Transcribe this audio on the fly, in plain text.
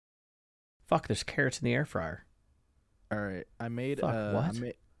Fuck, there's carrots in the air fryer. All right, Fuck,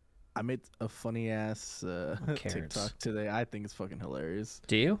 what? I made a funny ass Carrots. TikTok today. I think it's fucking hilarious.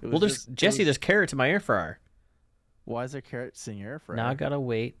 Do you? It Well, was there's just it Jesse. was, There's carrots in my air fryer. why is there carrots in your air fryer? Now I gotta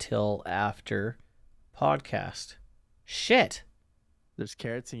wait till after podcast. Shit, There's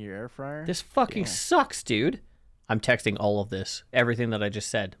carrots in your air fryer. this fucking Damn. sucks, dude. I'm texting all of this, everything that I just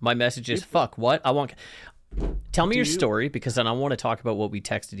said. My message is fuck. What I want. Tell me Do your you- story because then I want to talk about what we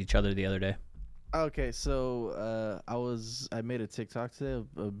texted each other the other day. Okay, so I made a TikTok today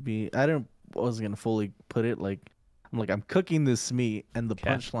of me. I wasn't gonna fully put it like I'm cooking this meat, and the Okay.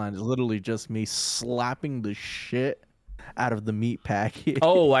 punchline is literally just me slapping the shit out of the meat package.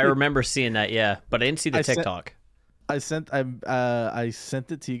 Oh, I remember seeing that. Yeah, but I didn't see the I sent- TikTok. I sent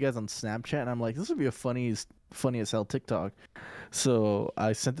it to you guys on Snapchat, and I'm like, this would be a funny as hell TikTok. So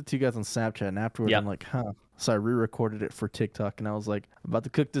I sent it to you guys on Snapchat, and afterwards Yep. I'm like, huh. So I re-recorded it for TikTok, and I was like, I'm about to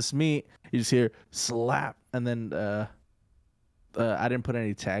cook this meat. You just hear slap, and then I didn't put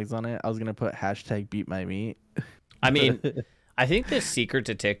any tags on it. I was gonna put hashtag beat my meat. I mean, I think the secret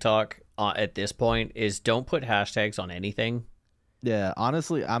to TikTok at this point is don't put hashtags on anything. Yeah,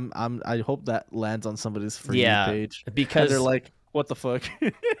 honestly, I hope that lands on somebody's for Yeah, you page. because And they're like, what the fuck?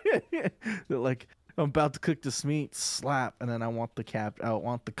 They're like, I'm about to cook this meat, slap, and then I want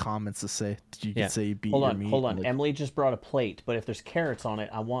the comments to say, you can Yeah. say you beat hold your on, meat. hold on. Like, Emily just brought a plate, but if there's carrots on it,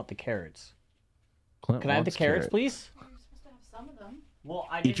 I want the carrots. Clint Can I have the wants carrots, please? You're supposed to have some of them. Well,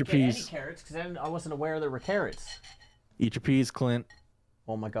 I Eat didn't your get any peas. carrots because then I wasn't aware there were carrots. Eat your peas, Clint.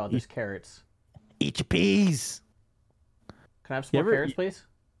 Oh my god, there's carrots. Eat your peas. Can I have some You more ever carrots, eat- please?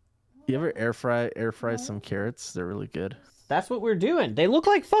 You ever air fry some carrots? They're really good. That's what we're doing. They look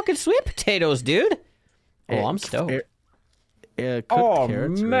like fucking sweet potatoes, dude. Oh, Eh, I'm stoked. Cooked Oh,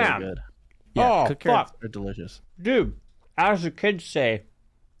 carrots are man. really good. Yeah, Oh, cooked carrots fuck. are delicious. Dude, as the kids say,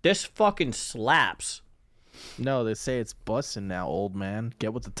 this fucking slaps. No, they say it's bussin' now, old man.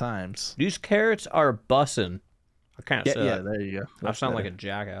 Get with the times. These carrots are bussin'. I can't Yeah, say yeah, that. there you go. I That's sound better. like a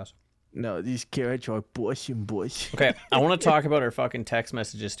jackass. No, these carrots are bussin', boys. Okay, I want to talk about our fucking text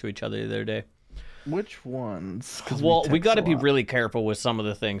messages to each other the other day. Which ones? 'Cause Well, we text got to a be lot. really careful with some of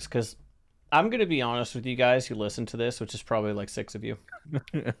the things because I'm going to be honest with you guys who listen to this, which is probably like 6 of you.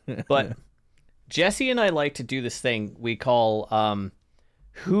 But Jesse and I like to do this thing we call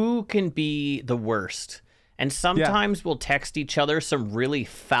who can be the worst. And sometimes we'll text each other some really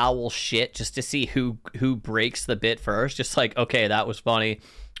foul shit just to see who breaks the bit first. Just like, okay, that was funny.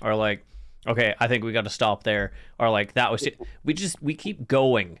 Or like, okay, I think we got to stop there. Or like, that was it. We keep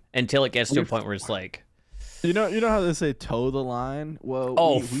going until it gets to a point where it's like, You know how they say toe the line? Well,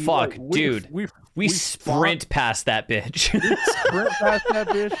 oh, we, fuck, like, dude. We fought- sprint past that bitch. sprint past that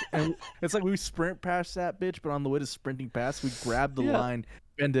bitch, and it's like we sprint past that bitch, but on the way to sprinting past, we grab the Yeah. line,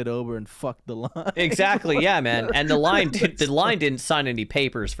 bend it over, and fuck the line. Exactly, yeah, man. And the line didn't sign any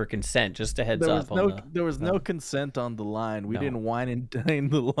papers for consent. Just a heads There up. was there was no consent on the line. We No. didn't wine and dine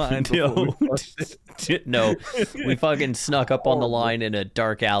the line. before we fucked it. No, we fucking snuck up on the line in a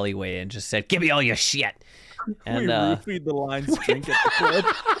dark alleyway and just said, "Give me all your shit." And we roofied the line's drink at the club.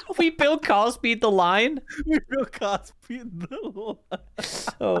 we Bill Cosby'd the line. We Bill Cosby the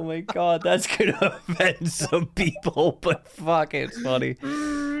line. Oh my god, that's gonna offend some people, but fuck, it's funny.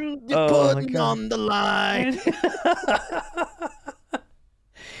 You're Oh, my putting God. on the line.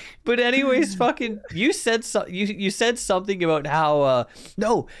 But anyways, fucking, you said you said something about how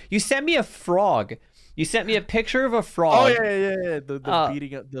no, you sent me a frog. You sent me a picture of a Oh frog. yeah. The Uh,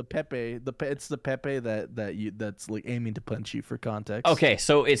 beating up the Pepe. It's the Pepe that's like aiming to punch you for context. Okay,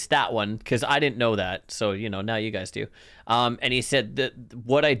 so it's that one because I didn't know that. So now you guys do. And he said that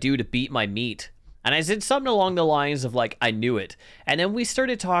what I do to beat my meat, and I said something along the lines of like I knew it, and then we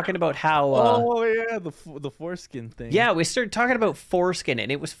started talking about how. Oh yeah, the foreskin thing. Yeah, we started talking about foreskin,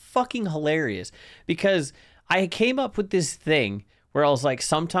 and it was fucking hilarious because I came up with this thing where I was like,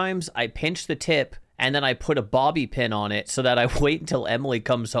 sometimes I pinch the tip and then I put a bobby pin on it so that I wait until Emily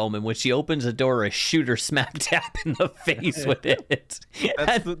comes home, and when she opens the door, I shoot her smack tap in the face with it. That's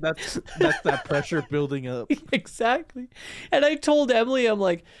And- that's that pressure building up. exactly. And I told Emily, I'm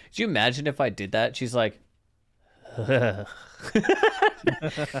like, "Could you imagine if I did that?" She's like,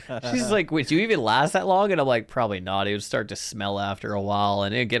 she's like, "Would you even last that long?" And I'm like, "Probably not. It would start to smell after a while,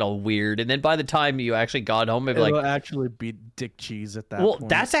 and it'd get all weird. And then by the time you actually got home, it'd be It'll like, actually be dick cheese at that well, point.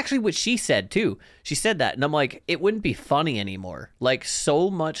 that's actually what she said too. She said that, and I'm like, it wouldn't be funny anymore. Like, so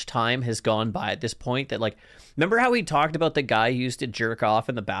much time has gone by at this point that, like, remember how we talked about the guy who used to jerk off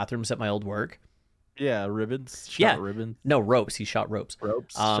in the bathrooms at my old work? yeah, ribbons. Shot Yeah. ribbons. No, ropes. He shot ropes.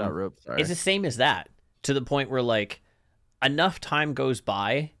 Ropes. Um, Shot ropes. Sorry. It's the same as that, to the point where like enough time goes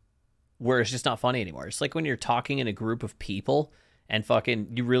by where it's just not funny anymore. It's like when you're talking in a group of people and fucking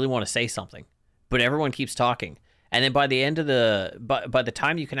you really want to say something, but everyone keeps talking. And then by the end of by the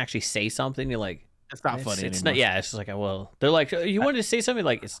time you can actually say something, you're like, It's not funny it's anymore. not. Yeah, it's just like, well, they're like, you wanted to say something,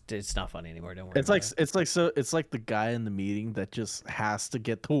 like it's not funny anymore. Don't worry. It's like the guy in the meeting that just has to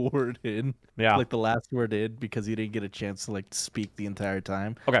get the word in. Yeah. Like the last word in because he didn't get a chance to like speak the entire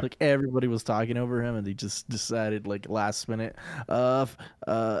time. Okay. Like everybody was talking over him and he just decided like last minute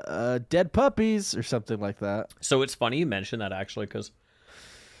dead puppies or something like that. So it's funny you mentioned that actually, because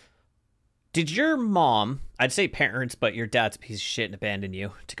did your mom, I'd say parents, but your dad's a piece of shit and abandoned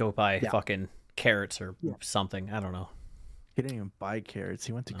you to go buy fucking carrots or something? I don't know. He didn't even buy carrots.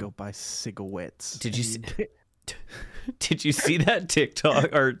 He went to go buy cigarettes. Did you see? Did you see that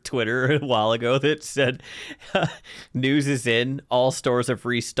TikTok or Twitter a while ago that said, news is in, all stores have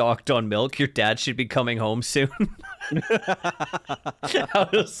restocked on milk, your dad should be coming home soon? I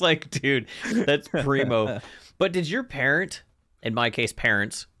was like, dude, that's primo. But did your parent, in my case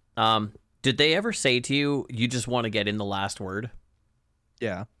parents, did they ever say to you, you just want to get in the last word?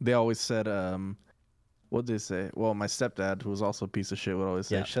 Yeah, they always said, what did they say? Well, my stepdad, who was also a piece of shit, would always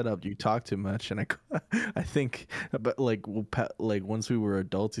say, "Shut up, you talk too much." And I think, but like once we were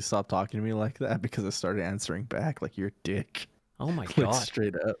adults, he stopped talking to me like that because I started answering back like, "You're a dick." Oh my Like, god!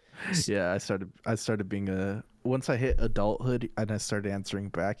 straight up. Yeah, I started being a. Once I hit adulthood and I started answering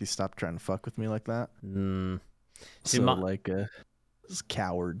back, he stopped trying to fuck with me like that. See, So like, this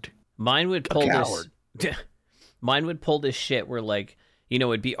coward. Mine would pull this. Mine would pull this shit where like, you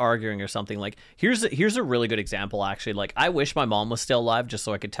know, it'd be arguing or something. Like, here's a really good example actually. Like, I wish my mom was still alive just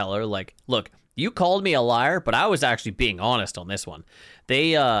so I could tell her, like, look, you called me a liar, but I was actually being honest on this one.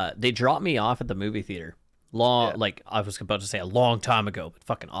 They dropped me off at the movie theater. Like I was about to say a long time ago, but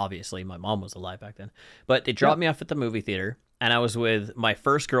fucking obviously my mom was alive back then. But they dropped me off at the movie theater, and I was with my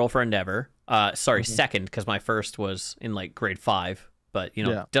first girlfriend ever. Second, because my first was in like grade 5, but you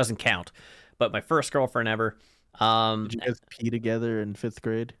know, doesn't count. But my first girlfriend ever. Did you guys pee together in 5th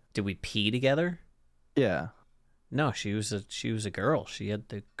grade? Did we pee together? Yeah. No, she was a girl. She had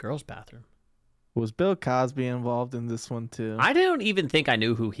the girls' bathroom. Was Bill Cosby involved in this one too? I don't even think I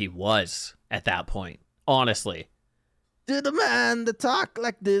knew who he was at that point, honestly. To the man that talk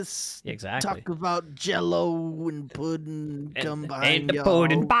like this. Exactly. Talk about Jello and pudding. Come behind the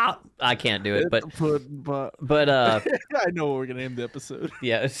pudding pop. I can't do it, but I know what we're gonna name the episode.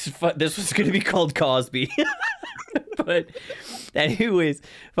 Yeah, this was gonna be called Cosby. But anyways,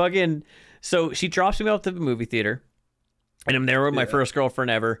 fucking. So she drops me off to the movie theater, and I'm there with my first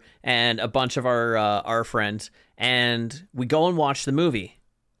girlfriend ever and a bunch of our friends, and we go and watch the movie.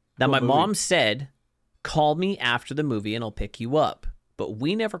 Now, my mom said, "Call me after the movie and I'll pick you up." But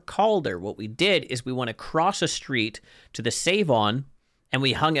we never called her. What we did is we went across a street to the Save-On, and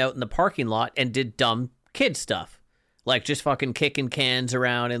we hung out in the parking lot and did dumb kid stuff. Like just fucking kicking cans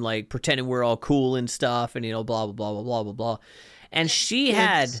around and like pretending we're all cool and stuff and, you know, blah, blah, blah, blah, blah, blah, blah. And she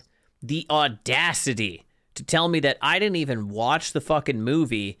had the audacity to tell me that I didn't even watch the fucking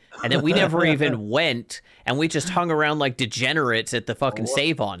movie and that we never even went, and we just hung around like degenerates at the fucking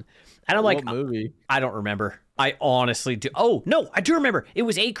Save-On. And I'm like, movie? I don't remember. I honestly do. Oh, no, I do remember. It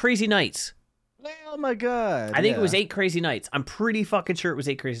was 8 Crazy Nights. Oh my god. I think it was 8 Crazy Nights. I'm pretty fucking sure it was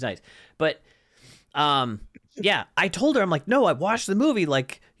 8 Crazy Nights. But yeah, I told her, I'm like, no, I watched the movie.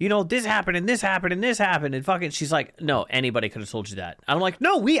 Like, you know, this happened and this happened and this happened. And fucking, she's like, no, anybody could have told you that. And I'm like,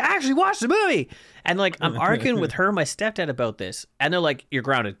 no, we actually watched the movie. And like, I'm arguing with her and my stepdad about this. And they're like, you're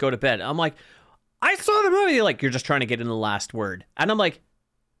grounded. Go to bed. I'm like, I saw the movie. They're like, you're just trying to get in the last word. And I'm like,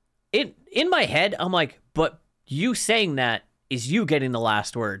 in my head, I'm like, but you saying that is you getting the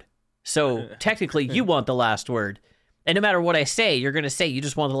last word. So technically, you want the last word. And no matter what I say, you're going to say you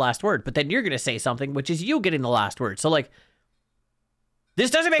just want the last word. But then you're going to say something, which is you getting the last word. So, like,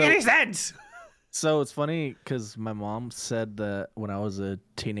 this doesn't make any sense. So it's funny because my mom said that when I was a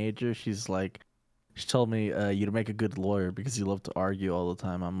teenager, she told me, you'd make a good lawyer because you love to argue all the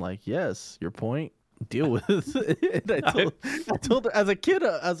time. I'm like, yes, your point. Deal with it. And I told her as a kid,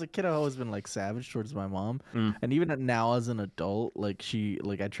 I've always been like savage towards my mom, and even now as an adult, like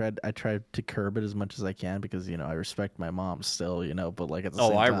I tried to curb it as much as I can because, you know, I respect my mom still, you know, but like at the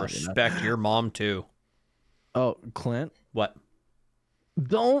same time, I respect your mom too. Oh, Clint, what?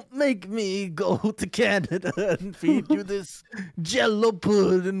 Don't make me go to Canada and feed you this Jello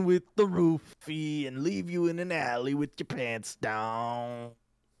pudding with the roofie and leave you in an alley with your pants down.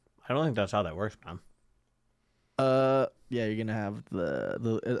 I don't think that's how that works, man. Yeah, you're gonna have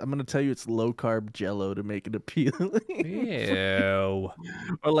the. I'm gonna tell you it's low carb Jello to make it appealing. Ew.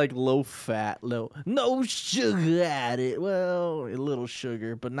 Or like low fat, no sugar at it. Well, a little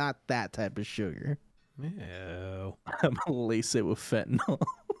sugar, but not that type of sugar. Ew. I'm gonna lace it with fentanyl.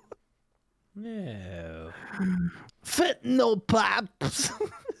 Ew. Fentanyl pops.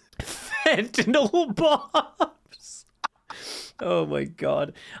 Fentanyl bombs. Oh my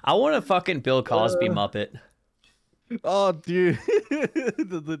god. I want a fucking Bill Cosby Muppet. Oh, dude,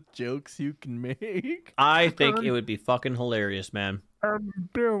 the jokes you can make. I think it would be fucking hilarious, man.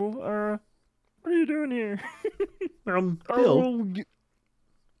 Bill, what are you doing here? Bill, Oh,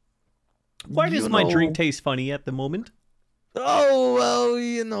 why does my drink taste funny at the moment? Oh,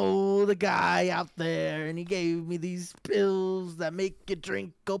 well, the guy out there, and he gave me these pills that make your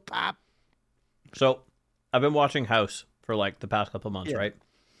drink go pop. So, I've been watching House for like the past couple months, right?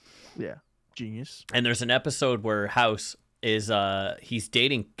 Yeah, genius. And there's an episode where House is he's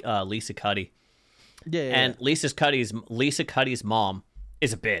dating Lisa Cuddy. Yeah, And Lisa Cuddy's mom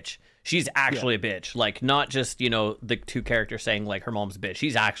is a bitch. She's actually a bitch. Like, not just, the two characters saying like her mom's a bitch.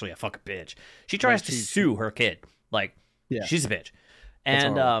 She's actually a fucking bitch. She tries to sue her kid. Like, she's a bitch.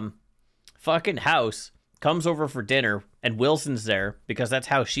 And fucking House comes over for dinner, and Wilson's there because that's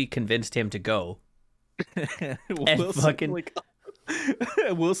how she convinced him to go. Wilson,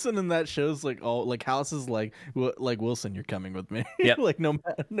 Wilson in that show's like all like House is like Wilson, you're coming with me. Yep. Like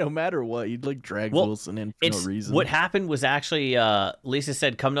no matter what, you'd like drag Wilson in for no reason. What happened was actually Lisa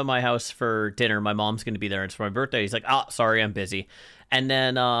said, "Come to my house for dinner. My mom's going to be there. It's for my birthday." He's like, "Oh, sorry, I'm busy." And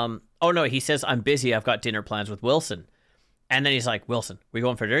then oh no, he says, "I'm busy. I've got dinner plans with Wilson." And then he's like, "Wilson, we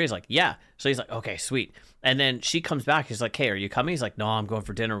going for dinner?" He's like, "Yeah." So he's like, "Okay, sweet." And then she comes back. He's like, "Hey, are you coming?" He's like, "No, I'm going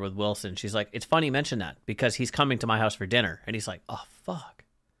for dinner with Wilson." She's like, "It's funny you mention that because he's coming to my house for dinner." And he's like, "Oh, fuck."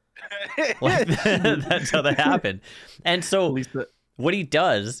 Like, that's how that happened. And so what he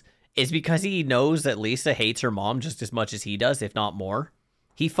does is because he knows that Lisa hates her mom just as much as he does, if not more,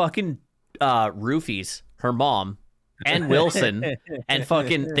 he fucking roofies her mom and Wilson and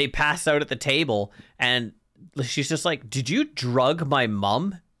fucking they pass out at the table, and she's just like, "Did you drug my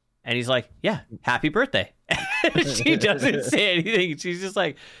mom?" And he's like, "Yeah, happy birthday." She doesn't say anything. She's just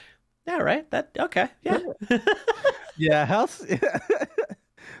like, "Yeah, right. That okay, yeah." Yeah, House.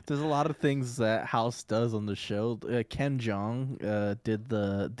 There's a lot of things that House does on the show. Ken Jeong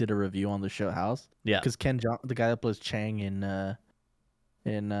did a review on the show House. Yeah, because Ken Jeong, the guy that plays Chang in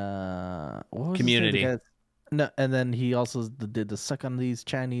what was Community. No, and then he also did the suck on these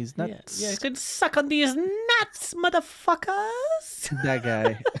Chinese nuts. Yeah, you can suck on these nuts, motherfuckers. That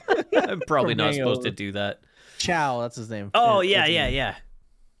guy. I'm probably not supposed to do that. Chow, that's his name. Oh, yeah.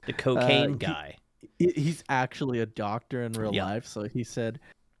 The cocaine guy. He's actually a doctor in real life, so he said,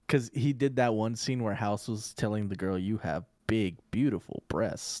 because he did that one scene where House was telling the girl, "You have big, beautiful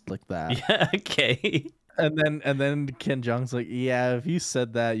breasts," like that. Yeah, okay. And then Ken Jeong's like, "Yeah, if you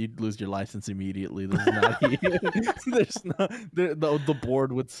said that, you'd lose your license immediately. This is not there's no the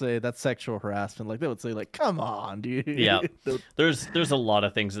board would say that's sexual harassment. Like they would say, like, come on, dude." Yeah. There's a lot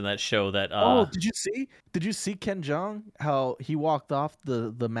of things in that show that Oh, did you see Ken Jeong, how he walked off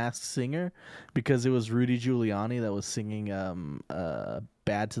the Masked Singer because it was Rudy Giuliani that was singing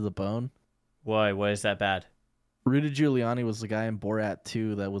Bad to the Bone? Why is that bad? Rudy Giuliani was the guy in Borat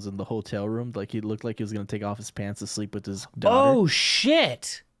 2 that was in the hotel room. Like he looked like he was gonna take off his pants to sleep with his daughter. Oh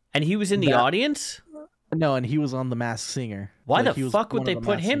shit! And he was in the audience? No, and he was on the Masked Singer. Why the fuck would they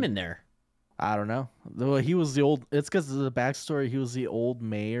put him in there? I don't know. Well, he was the old. It's because of the backstory. He was the old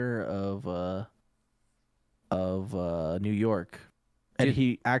mayor of New York. And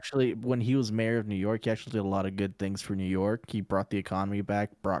he actually, when he was mayor of New York, he actually did a lot of good things for New York. He brought the economy back,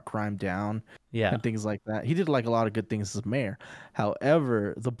 brought crime down, and things like that. He did like a lot of good things as mayor.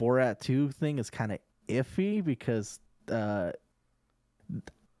 However, the Borat 2 thing is kind of iffy because for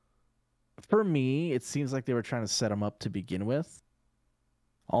me, it seems like they were trying to set him up to begin with,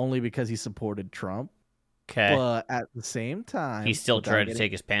 only because he supported Trump. Okay. But at the same time, he still tried to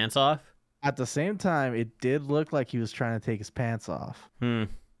take his pants off? At the same time, it did look like he was trying to take his pants off.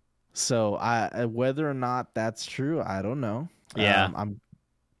 So whether or not that's true, I don't know. Yeah.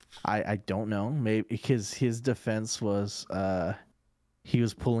 I don't know. Maybe because his defense was he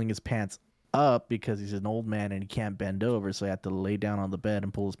was pulling his pants up because he's an old man and he can't bend over, so he had to lay down on the bed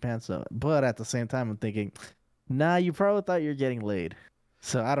and pull his pants up. But at the same time, I'm thinking, nah, you probably thought you're getting laid.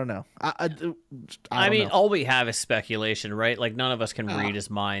 So I don't know. I mean, know. all we have is speculation, right? Like none of us can read his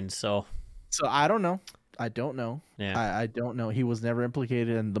mind, so I don't know. I don't know. Yeah. I don't know. He was never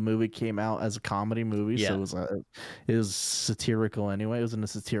implicated, and the movie came out as a comedy movie, so it was satirical anyway. It was in a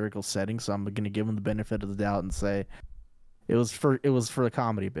satirical setting, so I'm going to give him the benefit of the doubt and say It was for a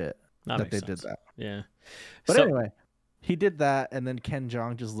comedy bit That that makes they sense. did that. Yeah. But So anyway, he did that, and then Ken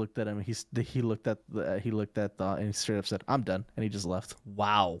Jeong just looked at him. He looked at the and he straight up said, "I'm done," and he just left.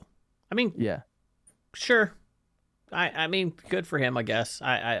 wow. I mean, Yeah, sure. I mean, good for him, I guess.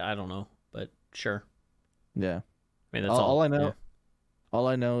 I don't know, but sure. yeah. I mean, that's all. All I know, Yeah. all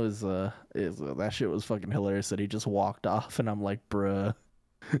I know is that shit was fucking hilarious. That he just walked off, and I'm like, bruh,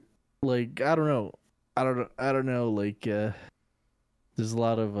 like I don't know, like there's a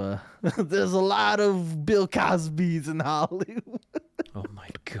lot of there's a lot of Bill Cosby's in Hollywood. Oh my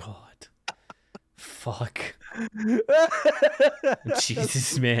god. Fuck.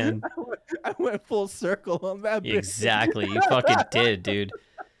 Jesus, man. I went full circle on that bit. Exactly. You fucking did, dude.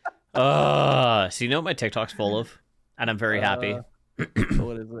 So you know what my TikTok's full of? And I'm very happy.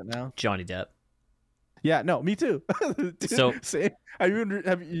 What is it now? Johnny Depp. Yeah, no, me too. Dude, So- have you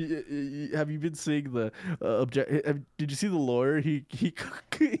been seeing the did you see the lawyer?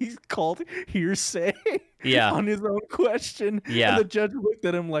 He's called hearsay. Yeah. On his own question. Yeah. And the judge looked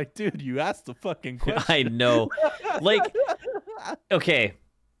at him like, dude, you asked the fucking question. I know. Like, okay.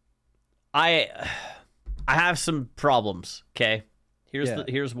 I have some problems, okay?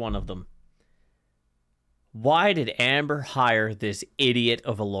 Here's one of them. Why did Amber hire this idiot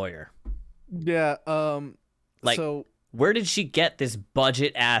of a lawyer? Yeah, Like, so where did she get this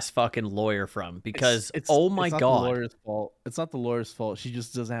budget ass fucking lawyer from? Because oh my it's not god. the lawyer's fault. It's not the lawyer's fault. She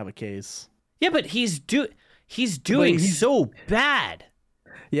just doesn't have a case. Yeah, but he's doing so bad.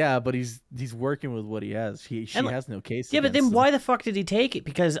 Yeah, but he's working with what he has. She has no case. Yeah, but then why the fuck did he take it?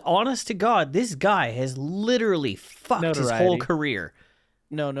 Because honest to God, this guy has literally fucked his whole career.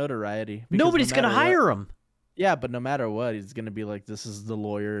 No notoriety. Nobody's gonna hire him. Yeah, but no matter what, he's gonna be like, "This is the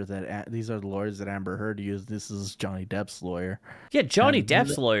lawyer that these are the lawyers that Amber Heard used. This is Johnny Depp's lawyer." Yeah, Johnny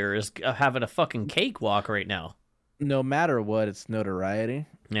Depp's lawyer is having a fucking cakewalk right now. No matter what, it's notoriety.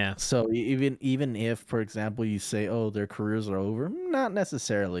 Yeah. So even if, for example, you say, "Oh, their careers are over," not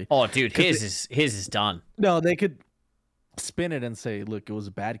necessarily. Oh, dude, his is done. No, they could spin it and say, "Look, it was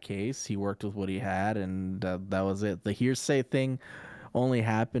a bad case. He worked with what he had, and that was it." The hearsay thing only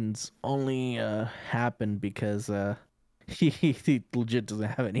happened because he legit doesn't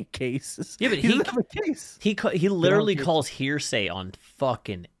have any cases. Yeah, but he doesn't have a case. He literally calls hearsay on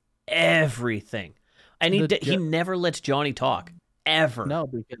fucking everything, and he never lets Johnny talk ever. No,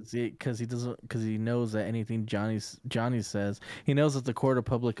 because he knows that anything Johnny says, he knows that the court of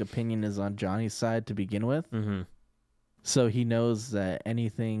public opinion is on Johnny's side to begin with. Mm-hmm. So he knows that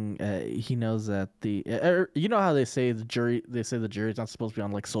anything. He knows that you know how they say the jury's not supposed to be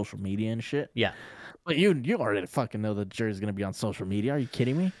on like social media and shit. Yeah, but you already fucking know the jury's gonna be on social media. Are you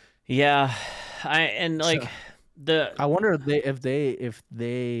kidding me? Yeah, I wonder if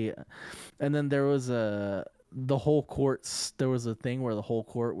they, and then there was there was a thing where the whole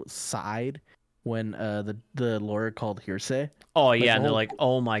court was side when the lawyer called hearsay. Oh yeah, and they're like,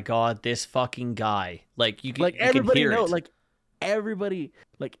 "Oh my god, this fucking guy!" Like you can everybody hear it. like everybody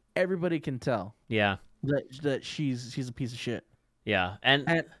can tell. Yeah, that she's a piece of shit. Yeah,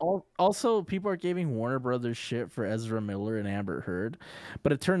 and also people are giving Warner Brothers shit for Ezra Miller and Amber Heard,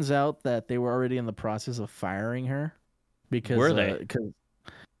 but it turns out that they were already in the process of firing her because were they?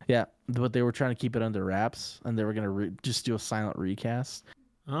 Yeah, but they were trying to keep it under wraps, and they were gonna just do a silent recast.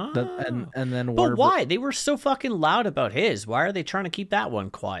 Oh. And then but why? They were so fucking loud about his. Why are they trying to keep that one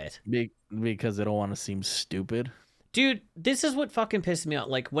quiet? Because they don't want to seem stupid. Dude, this is what fucking pisses me off.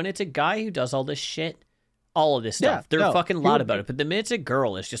 Like, when it's a guy who does all this shit, all of this stuff, they're fucking loud about it. But the minute it's a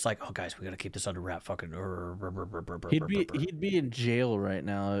girl, it's just like, oh, guys, we gotta keep this under wrap. Fucking. He'd be in jail right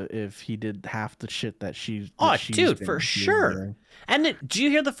now if he did half the shit that she's. Oh, dude, for sure. Doing. And do you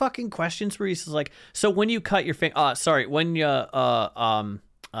hear the fucking questions where he's like, so when you cut your finger,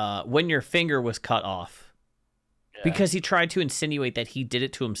 when your finger was cut off, because he tried to insinuate that he did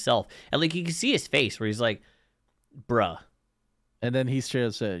it to himself, and like you can see his face where he's like, bruh. And then he straight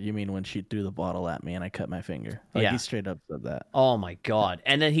up said, "You mean when she threw the bottle at me and I cut my finger?" Like, he straight up said that. Oh my god!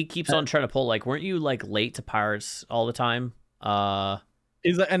 And then he keeps on trying to pull like, weren't you like late to Pirates all the time?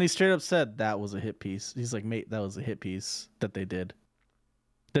 He's like, and he straight up said that was a hit piece. He's like, mate, that was a hit piece that they did.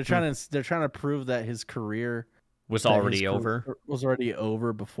 They're trying to prove that his career was already over. Was already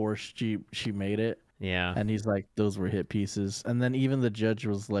over before she made it. Yeah. And he's like, those were hit pieces. And then even the judge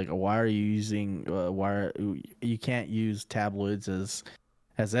was like, why are you using you can't use tabloids as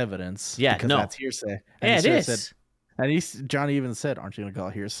evidence? Yeah, because that's hearsay. And it is. And Johnny even said, aren't you gonna call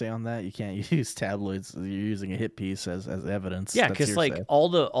hearsay on that? You can't use tabloids. You're using a hit piece as evidence. Yeah, because like all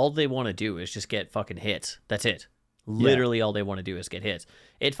they want to do is just get fucking hits. That's it. Literally all they want to do is get hits.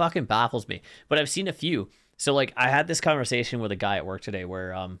 It fucking baffles me. But I've seen a few. So like I had this conversation with a guy at work today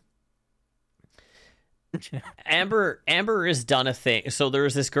where Amber has done a thing. So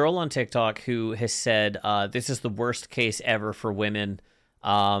there's this girl on TikTok who has said this is the worst case ever for women.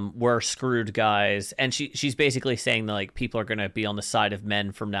 We're screwed, guys. And she's basically saying that like people are gonna be on the side of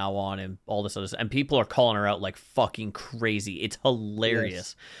men from now on and all this other stuff. And people are calling her out like fucking crazy. It's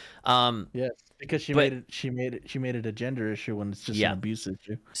hilarious. Yes, because she made it a gender issue when it's just an abuse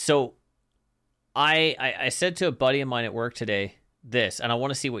issue. So I said to a buddy of mine at work today this, and I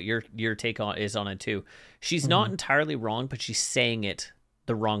want to see what your take on it too. She's not entirely wrong, but she's saying it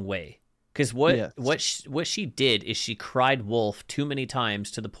the wrong way. Because what she did is she cried wolf too many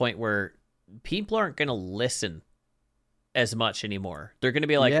times to the point where people aren't going to listen as much anymore. They're going to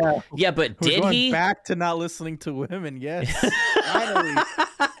be like, yeah, but did he? Back to not listening to women, yes. Finally.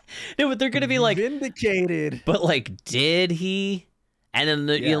 No, but they're going to be like vindicated. But like, did he? And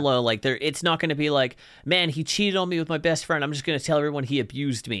then you know, like it's not going to be like, man, he cheated on me with my best friend. I'm just going to tell everyone he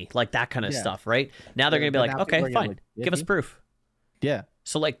abused me, like that kind of stuff, right? Now they're going to be like, okay, fine, like, give us proof. Yeah.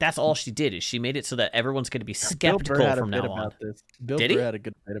 So like that's all she did is she made it so that everyone's going to be skeptical from now on. Bill Burr had a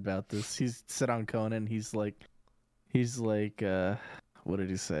good bit about this. He's said on Conan. He's like, what did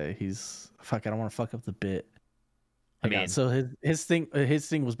he say? I don't want to fuck up the bit. I mean, so his thing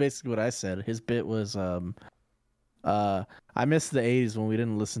was basically what I said. His bit was I miss the 80s when we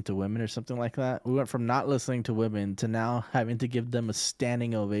didn't listen to women or something like that. We went from not listening to women to now having to give them a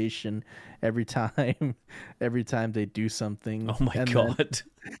standing ovation every time they do something. Oh my God.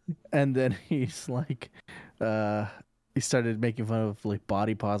 And then he's like, he started making fun of like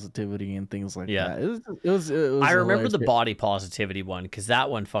body positivity and things like that. It was I remember the body positivity one because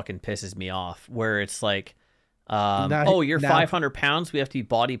that one fucking pisses me off where it's like, you're 500 pounds. We have to be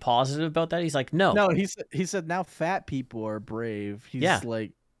body positive about that. He's like, no. He said now fat people are brave. He's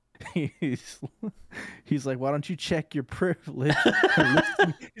like, he's like, why don't you check your privilege?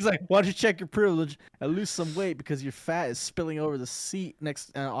 He's like, why don't you check your privilege and lose some weight because your fat is spilling over the seat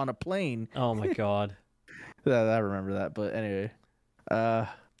next on a plane. Oh my God. I remember that. But anyway,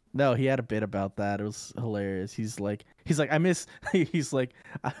 no, he had a bit about that. It was hilarious. He's like, I miss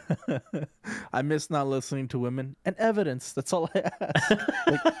not listening to women and evidence. That's all I ask.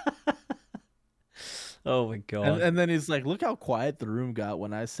 Oh my God. And then he's like, look how quiet the room got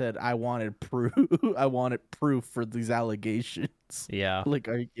when I said I wanted proof. I wanted proof for these allegations. Yeah. Like,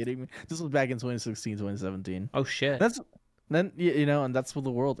 are you kidding me? This was back in 2016, 2017. Oh shit. And that's for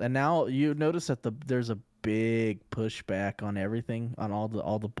the world. And now you notice that there's a big pushback on everything, on all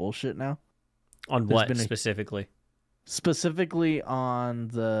the bullshit now. On what specifically? Specifically on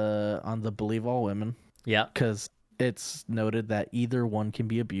the believe all women. Yeah. Because it's noted that either one can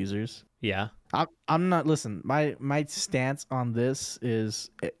be abusers. Yeah. I'm not. Listen, my stance on this is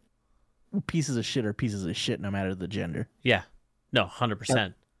pieces of shit are pieces of shit, no matter the gender. Yeah. No,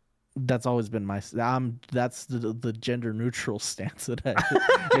 100%. That's always been my. That's the gender neutral stance that I.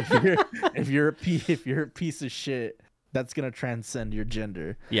 if you're a piece of shit, that's gonna transcend your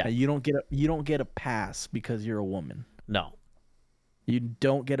gender. Yeah. And you don't get a pass because you're a woman. No. You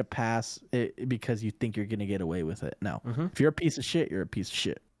don't get a pass because you think you're gonna get away with it. No. Mm-hmm. If you're a piece of shit, you're a piece of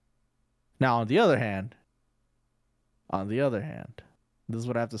shit. Now, on the other hand, this is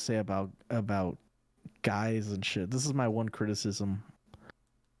what I have to say about guys and shit. This is my one criticism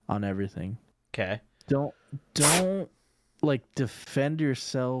on everything. Okay. Don't like defend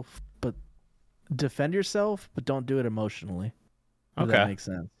yourself, but don't do it emotionally. Okay. That makes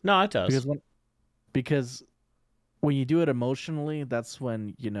sense. No, it does. Because when you do it emotionally, that's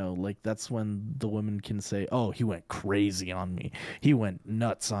when, that's when the women can say, oh, he went crazy on me. He went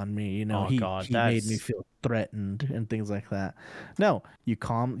nuts on me. He made me feel threatened and things like that. No, you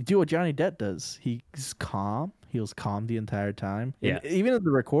do what Johnny Depp does. He's calm. He was calm the entire time. Yeah. And even in the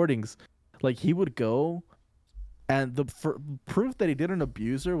recordings, like he would go, and the proof that he didn't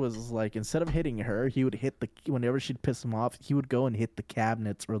abuse her was like, instead of hitting her, he would whenever she'd piss him off, he would go and hit the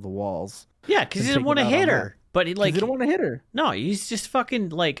cabinets or the walls. Yeah, because he didn't want to hit her. But he didn't want to hit her. No, he's just fucking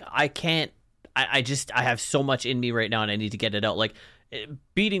like, I can't. I have so much in me right now, and I need to get it out. Like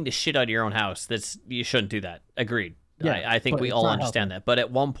beating the shit out of your own house. You shouldn't do that. Agreed. Yeah, I think we all understand that. But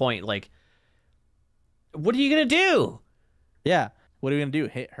at one point, like, what are you gonna do? Yeah. What are you gonna do?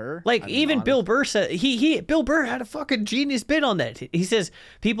 Hit her? Like, Bill Burr said Bill Burr had a fucking genius bit on that. He says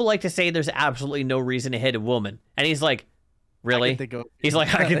people like to say there's absolutely no reason to hit a woman, and he's like, really? He's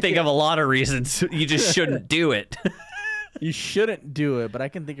like, I can think of a lot of reasons. You just shouldn't do it. You shouldn't do it, but I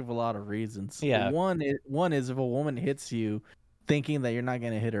can think of a lot of reasons. Yeah. One is if a woman hits you, thinking that you're not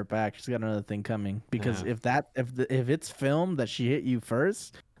gonna hit her back, she's got another thing coming. Because if it's filmed that she hit you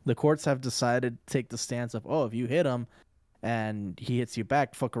first, The courts have decided to take the stance of, oh, if you hit him and he hits you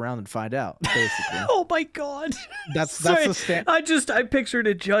back, fuck around and find out. Basically, Oh my god. that's Sorry, the stance. I pictured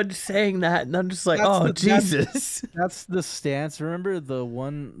a judge saying that, and I'm just like, That's oh the- Jesus. That's the stance. Remember the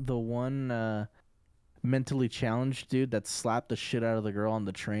one mentally challenged dude that slapped the shit out of the girl on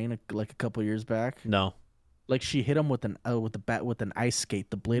the train like a couple years back? No. Like she hit him with an with an ice skate,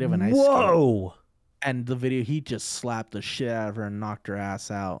 the blade of an ice skate. Whoa. And the video, he just slapped the shit out of her and knocked her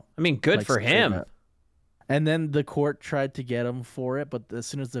ass out. I mean, good Like, for straight him. up. And then the court tried to get him for it, but as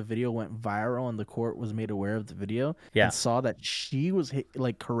soon as the video went viral and the court was made aware of the video Yeah. and saw that she was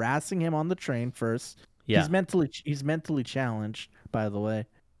like harassing him on the train first. Yeah. He's mentally challenged, by the way.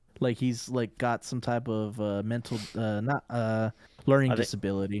 Like he's like got some type of mental not learning Are they-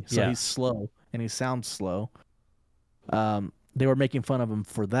 disability. So Yeah. he's slow and he sounds slow. They were making fun of him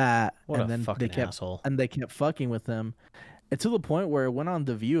for that, What and a then fucking they kept asshole. and they kept fucking with him, and to the point where it went on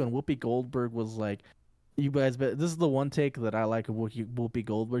The View, and Whoopi Goldberg was like, "You guys, this is the one take that I like of Whoopi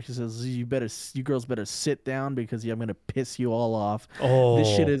Goldberg." She says, you girls better sit down because I'm gonna piss you all off." Oh. This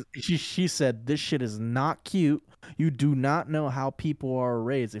shit is. She said, "This shit is not cute. You do not know how people are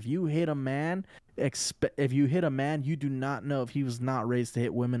raised. If you hit a man, you do not know if he was not raised to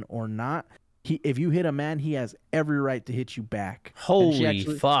hit women or not. If you hit a man, he has every right to hit you back." Holy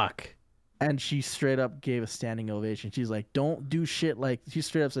fuck. And she straight up gave a standing ovation. She's like, "Don't do shit like." She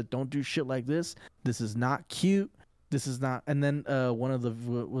straight up said, "Don't do shit like this. This is not cute. This is not." And then one of the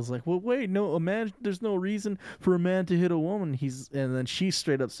was like, "Well, wait, no, a man. There's no reason for a man to hit a woman." And then she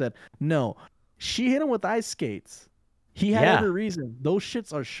straight up said, "No, she hit him with ice skates. He had Yeah. every reason. Those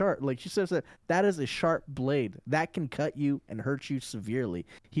shits are sharp." Like she said, that is a sharp blade that can cut you and hurt you severely.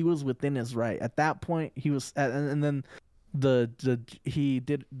 He was within his right at that point. He was, and then he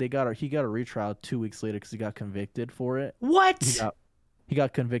got a retrial 2 weeks later because he got convicted for it. What? He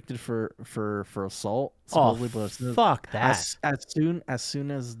got convicted for assault. Oh, Supposedly, but as soon as- fuck that. as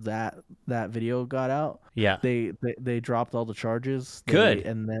soon as that video got out, Yeah. they dropped all the charges. Good.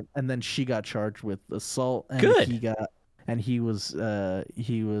 And then she got charged with assault. And Good.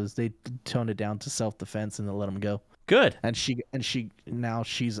 They toned it down to self-defense and they let him go. Good. And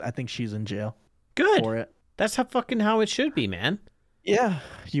I think she's in jail Good. for it. That's how it should be, man. Yeah,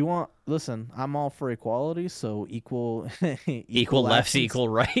 listen, I'm all for equality, so equal Lefts, actions, equal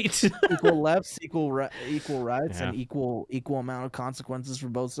right. equal lefts, equal rights, Yeah. and equal amount of consequences for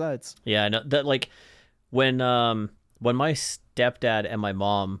both sides. Yeah, I know that. Like when my stepdad and my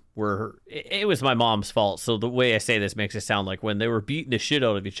mom it was my mom's fault. So the way I say this makes it sound like when they were beating the shit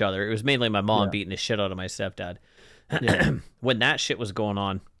out of each other, it was mainly my mom beating the shit out of my stepdad. Yeah. When that shit was going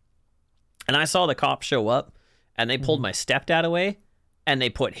on, and I saw the cops show up, and they pulled my stepdad away, and they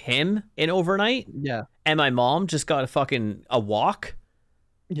put him in overnight, Yeah. and my mom just got a walk.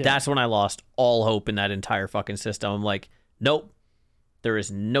 Yeah. That's when I lost all hope in that entire fucking system. I'm like, nope, there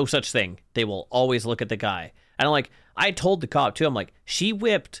is no such thing. They will always look at the guy. And I'm like, I told the cop too, I'm like, she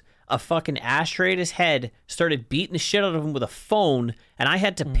whipped a fucking ashtray at his head, started beating the shit out of him with a phone, and I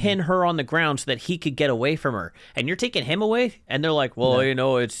had to pin her on the ground so that he could get away from her. And you're taking him away? And they're like, well,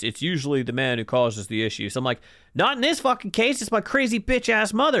 it's usually the man who causes the issue. So I'm like, not in this fucking case. It's my crazy bitch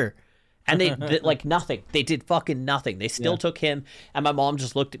ass mother. And they like nothing. They did fucking nothing. They still took him. And my mom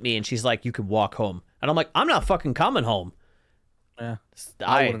just looked at me and she's like, you can walk home. And I'm like, I'm not fucking coming home. Yeah.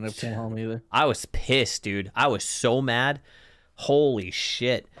 I wouldn't have come home either. I was pissed, dude. I was so mad. Holy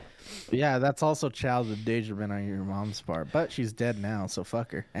shit. Yeah, that's also child endangerment on your mom's part, but she's dead now, so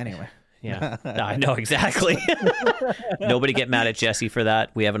fuck her. Anyway. Yeah, I know exactly. Nobody get mad at Jesse for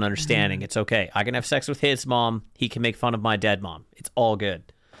that. We have an understanding. It's okay. I can have sex with his mom. He can make fun of my dead mom. It's all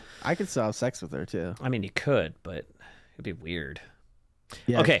good. I could still have sex with her too. I mean, you could, but it'd be weird.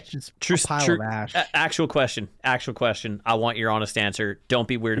 Yeah, Okay, just true. a pile of ash. Actual question. I want your honest answer. Don't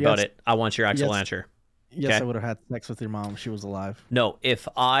be weird about Yes. it. I want your actual Yes. answer. Yes, okay. I would have had sex with your mom if she was alive. No,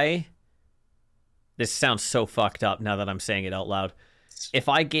 this sounds so fucked up now that I'm saying it out loud. If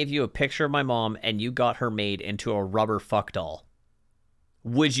I gave you a picture of my mom and you got her made into a rubber fuck doll,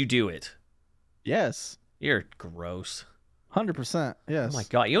 would you do it? Yes, You're gross. 100%. Yes. Oh my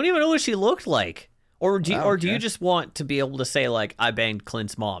god, you don't even know what she looked like. Or do I don't you care. just want to be able to say like I banged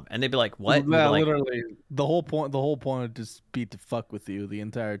Clint's mom, and they'd be like, "What?" And you'd be Yeah, like, literally. The whole point would just be to fuck with you the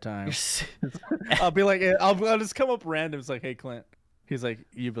entire time. "You're s- I'll be like, I'll just come up random. It's like, hey, Clint. He's like,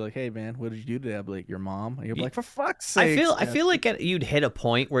 you'd be like, hey, man, what did you do today? I'll be like, your mom. And you'll be like, for fuck's sake. I feel like you'd hit a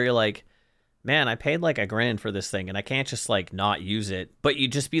point where you're like, "Man, I paid like $1,000 for this thing, and I can't just like not use it." But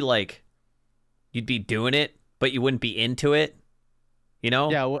you'd just be like, you'd be doing it, but you wouldn't be into it. You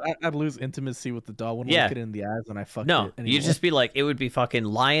know? Yeah, well, I'd lose intimacy with the dog. Wouldn't Yeah. look it in the eyes when I fucked No, it anymore. you'd just be like, it would be fucking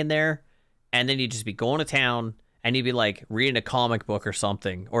lying there, and then you'd just be going to town, and you'd be like reading a comic book or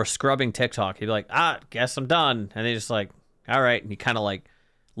something, or scrubbing TikTok. You'd be like, guess I'm done. And they just like, all right. And you kind of like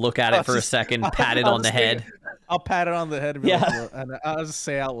look at it for a second, pat it on the head. I'll pat it on the head and, Yeah. like, and I'll just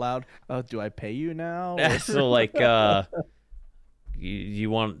say out loud, do I pay you now? Yeah, so like, you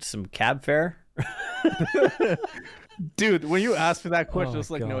want some cab fare? Dude, when you asked me that question, Oh, it's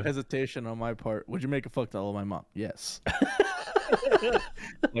like no God. hesitation on my part. Would you make a fuck doll of my mom? Yes.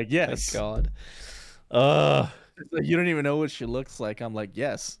 Like, yes. God. It's like, you don't even know what she looks like. I'm like,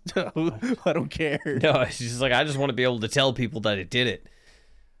 yes. I don't care. No, it's just like, I just want to be able to tell people that I did it.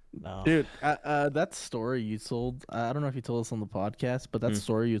 No. Dude, that story you told, I don't know if you told us on the podcast, but that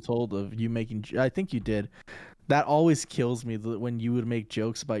story you told of you making, I think you did, that always kills me when you would make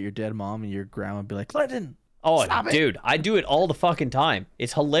jokes about your dead mom and your grandma would be like, Clinton. Oh, Stop it. dude, I do it all the fucking time.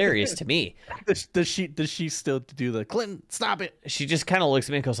 It's hilarious to me. Does she still do the Clinton? Stop it. She just kind of looks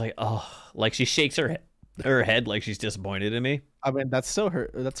at me and goes like, oh, like she shakes her head like she's disappointed in me. I mean, that's still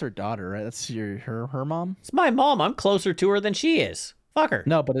that's her daughter, right? That's her mom. It's my mom. I'm closer to her than she is. Fuck her.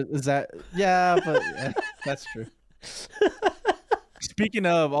 No, but is that but yeah, that's true. Speaking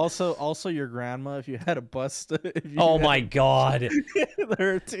of, also your grandma, if you had a bust, Oh my God.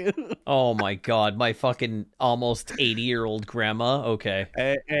 her too. Oh my God. My fucking almost 80-year-old grandma. Okay.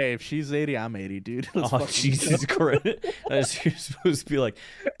 Hey, if she's 80, I'm 80, dude. Let's Oh, fucking Jesus Christ. You're supposed to be like,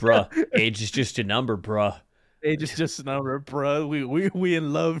 bruh, age is just a number, bruh. go. Age is just a number, bro. We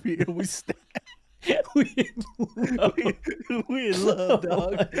in love here. We stay. we We in love,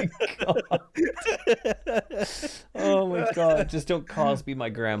 dog. Oh my God. Just don't Cosby my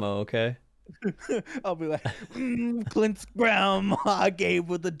grandma, okay? I'll be like, Clint's grandma gave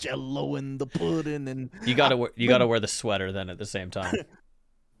her the jello and the pudding, and You gotta wear the sweater then at the same time.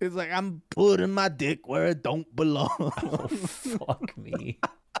 it's like I'm putting my dick where it don't belong. Oh, fuck me.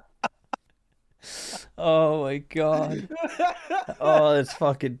 Oh my God. Oh, that's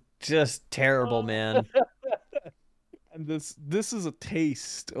fucking just terrible, man. And this is a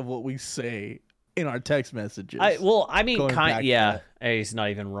taste of what we say in our text messages. I mean, Going back to yeah. that. Hey, he's not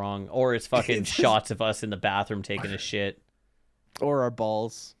even wrong. Or it's fucking shots of us in the bathroom taking a shit. Or our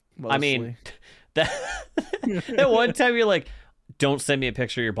balls. Mostly. I mean, that one time you're like, don't send me a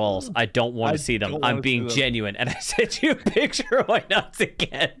picture of your balls. I don't want to see them. don't I'm wanna being see them." genuine. And I sent you a picture of my nuts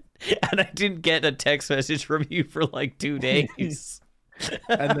again. And I didn't get a text message from you for like 2 days.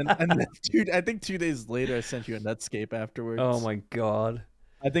 and then dude, I think 2 days later I sent you a Netscape afterwards. Oh my God.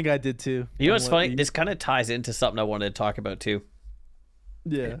 I think I did too. You know what's funny? This kind of ties into something I wanted to talk about too.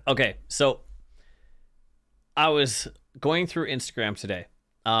 Yeah. Okay, so I was going through Instagram today.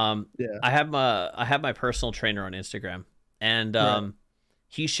 Yeah. I have my personal trainer on Instagram, and Right.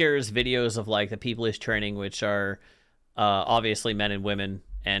 he shares videos of like the people he's training, which are obviously men and women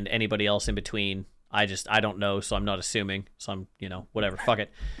and anybody else in between. I don't know, so I'm not assuming. So I'm whatever. Fuck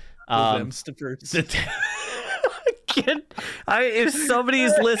it. Them stiffers. If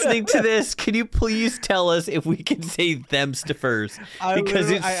somebody's listening to this, can you please tell us if we can say them stiffers? Because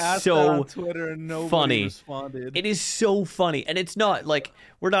it's I asked so that on Twitter and nobody funny. responded. It is so funny, and it's not like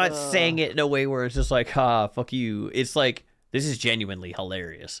we're not saying it in a way where it's just like, "Ha, fuck you." It's like this is genuinely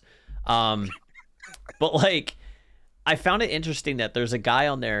hilarious. But like, I found it interesting that there's a guy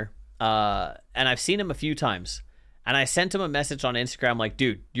on there, and I've seen him a few times, and I sent him a message on Instagram like,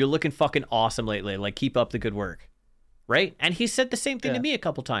 "Dude, you're looking fucking awesome lately. Like, keep up the good work." Right? And he said the same thing to me a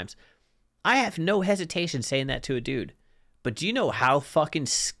couple times. I have no hesitation saying that to a dude. But do you know how fucking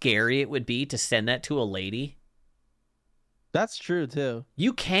scary it would be to send that to a lady? That's true too.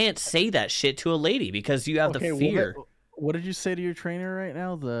 You can't say that shit to a lady because you have the fear. What did you say to your trainer right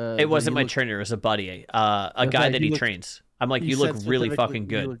now? It wasn't my trainer. It was a buddy, a guy that he trains. I'm like, you look really fucking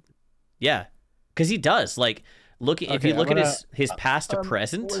good. Yeah, because he does. Like, if you look at his past to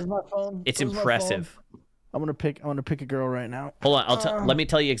present, where's my phone? it's Where's my impressive. phone? I'm gonna pick a girl right now. Hold on, let me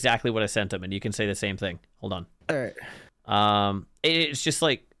tell you exactly what I sent him, and you can say the same thing. Hold on. All right. It's just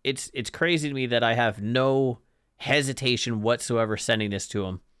like it's crazy to me that I have no hesitation whatsoever sending this to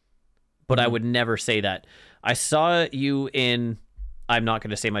him, but I would never say that. I saw you in. I'm not going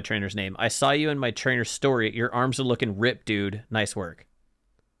to say my trainer's name. I saw you in my trainer's story. Your arms are looking ripped, dude. Nice work.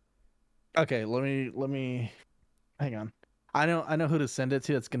 Okay, let me hang on. I know who to send it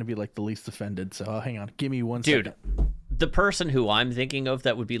to. It's gonna be like the least offended. So hang on. Give me one second. The person who I'm thinking of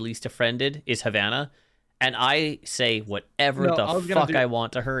that would be least offended is Havana, and I say whatever the fuck I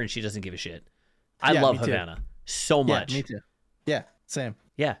want to her, and she doesn't give a shit. I love Havana so much. Yeah, me too. Yeah, same.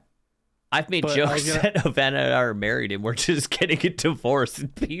 Yeah. I've made But I jokes was gonna- that Havana and I are married and we're just getting a divorce.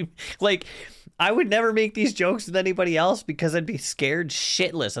 And like, I would never make these jokes with anybody else because I'd be scared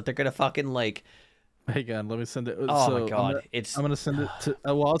shitless that they're gonna fucking like. Hang on, let me send it. Oh So my god, it's. I'm gonna send it to.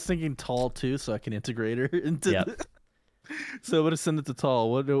 Well, I was thinking Tall too, so I can integrate her into. Yep. So I'm gonna send it to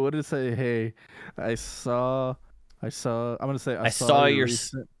Tall. What did it say? Hey, I saw. I'm gonna say I saw your.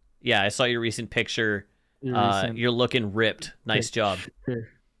 recent- Yeah, I saw your recent picture. your recent You're looking ripped. Nice job. picture.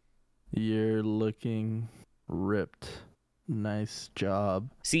 You're looking ripped. Nice job.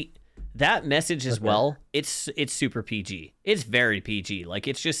 See, that message as Okay. well. It's super PG. It's very PG. Like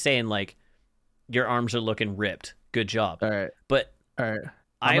it's just saying like, your arms are looking ripped. Good job. All right. But All right.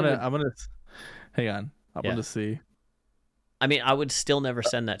 I'm I'm gonna. Hang on. I'm Yeah. gonna see. I mean, I would still never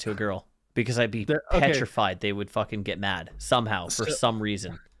send that to a girl because I'd be There- okay. petrified they would fucking get mad somehow for So- some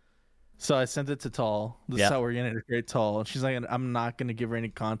reason. So I sent it to Tall. This Yeah. is how we're gonna integrate Tall. And she's like, I'm not gonna give her any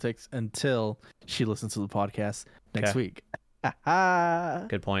context until she listens to the podcast next Okay. week. Ah.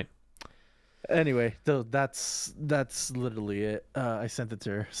 Good point. Anyway, though that's literally it. I sent it to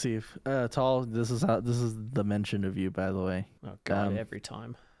her. See if Tall. This is the mention of you, by the way. Oh god, Um, every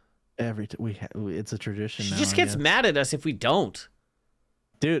time. It's a tradition. She now, just I gets guess. mad at us if we don't.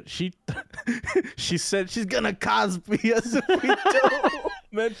 Dude, she she said she's gonna Cosby us if we don't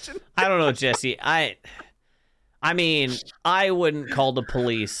mention. I don't know, Jesse. I mean, I wouldn't call the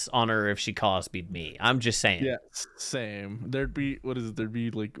police on her if she Cosby'd me. I'm just saying. Yeah, same. There'd be There'd be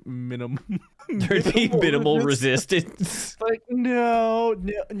like minimum. There'd be minimal resistance. Like no.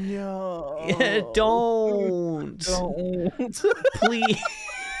 Yeah, don't. Don't. Please.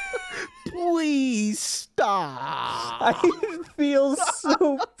 Please stop. I feel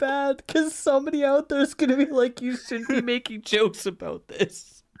so bad because somebody out there's gonna be like, you shouldn't be making jokes about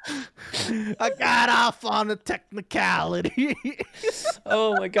this. I got off on a technicality.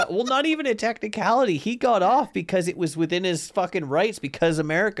 Oh my god. Well, not even a technicality. He got off because it was within his fucking rights because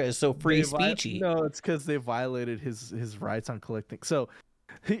America is so free speechy. No, it's because they violated his rights on collecting. So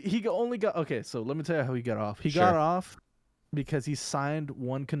he only got okay. So let me tell you how he got off. He Sure. got off because he signed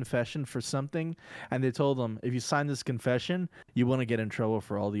one confession for something, and they told him if you sign this confession, you want to get in trouble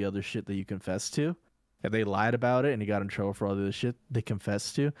for all the other shit that you confessed to. And they lied about it, and he got in trouble for all the other shit they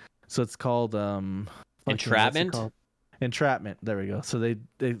confessed to. So it's called fucking- what's it Entrapment? called? Entrapment. There we go. So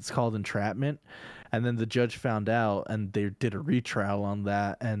it's called entrapment, and then the judge found out, and they did a retrial on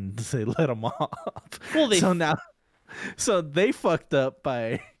that, and they let him off. Well, they So they fucked up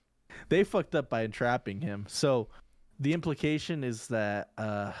by entrapping him. So the implication is that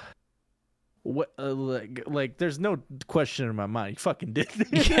like there's no question in my mind. He fucking did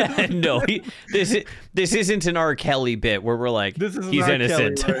it. yeah, no, this isn't an R. Kelly bit where we're like, This is he's R. Kelly,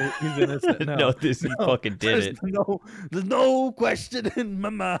 innocent. right? He's innocent. No, he fucking did it. There's no question in my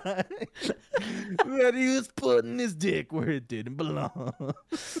mind that he was putting his dick where it didn't belong.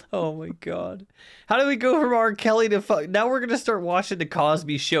 Oh my god. How do we go from R. Kelly to fuck? Now we're gonna start watching the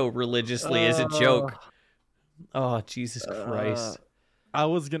Cosby Show religiously as a joke. Oh, Jesus Christ.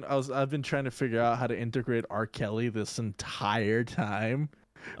 I've been trying to figure out how to integrate R. Kelly this entire time.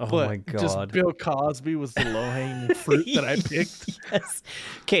 Oh But my just god. Bill Cosby was the low-hanging fruit that I picked. Yes.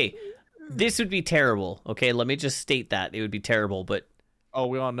 Okay, this would be terrible. Okay, let me just state that. It would be terrible, but Oh,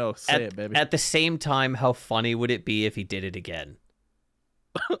 we all know. Say it, baby. at the same time, how funny would it be if he did it again?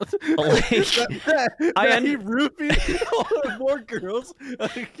 He roofied more girls.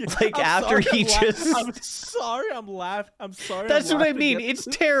 Like, after he just- I'm sorry, I'm laughing. I'm sorry. That's I'm what I laughing mean. at It's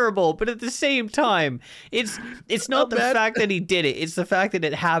this. terrible, but at the same time, it's not the bad. fact that he did it. It's the fact that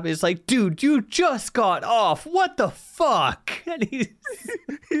it happened. It's like, dude, you just got off. What the fuck? And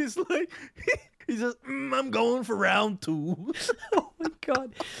He's like, he says, I'm going for round 2. oh my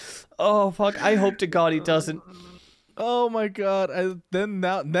god. Oh fuck. I hope to God he doesn't. Oh my god!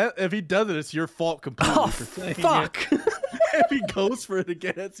 Now if he does it, it's your fault completely. Oh for saying fuck. it. If he goes for it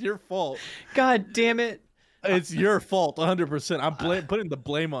again, it's your fault. God damn it. It's your fault, 100%. I'm putting the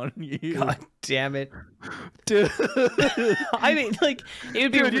blame on you, God damn it. dude. I mean, like, it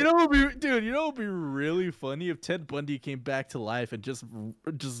would be. Dude, you know what would be really funny if Ted Bundy came back to life and just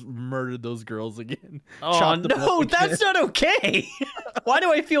murdered those girls again. Oh Chopped them no, up that's again. not okay. Why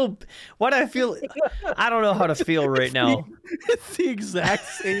do I feel? I don't know how to feel right now. It's the exact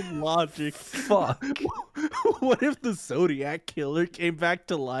same logic. Fuck. What if the Zodiac killer came back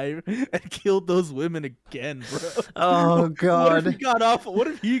to life and killed those women again, bro? Oh What god. if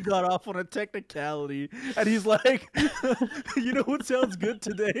he got off on a technicality and he's like, you know what sounds good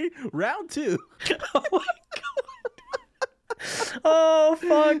today? Round 2. Oh my god. Oh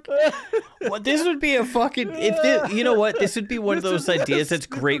fuck! What this would be a fucking you know what, this would be one of those ideas that's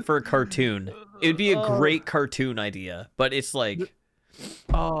great for a cartoon. It would be a great cartoon idea, but it's like,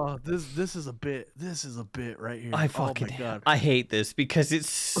 oh, this is a bit. This is a bit right here. I fucking oh my God. I hate this because it's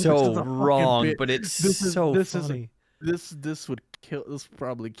This is so a fucking wrong, bit. but it's This so is funny. this would kill. This would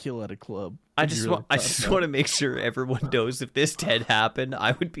probably kill at a club. I if you just really want I thought just about want to make sure everyone knows if this did happen,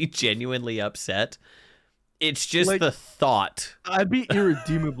 I would be genuinely upset. It's just Like- the thought. it. I'd be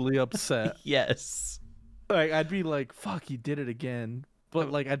irredeemably upset. Yes. Like I'd be like, "Fuck, he did it again." But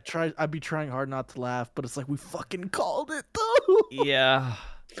like I'd be trying hard not to laugh. But it's like we fucking called it though. Yeah.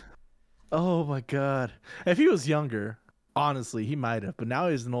 Oh my God! If he was younger, honestly, he might have. But now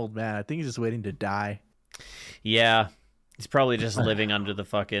he's an old man. I think he's just waiting to die. Yeah. He's probably just living under the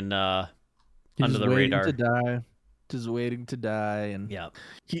fucking He's under just the waiting radar. to die. Just waiting to die, and Yeah.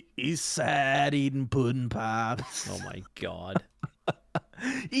 he's sad eating pudding pops. Oh my god.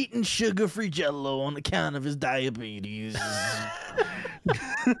 Eating sugar-free Jello on account of his diabetes.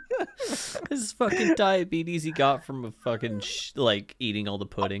 This fucking diabetes he got from a fucking like eating all the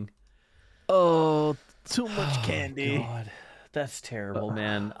pudding. Oh, too much candy. God. That's terrible,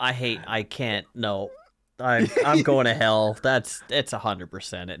 man. I can't. No. I'm going to hell. It's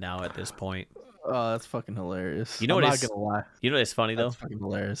 100% it now at this point. Oh, that's fucking hilarious. You know I'm what not is- gonna lie. You know what's funny though? That's fucking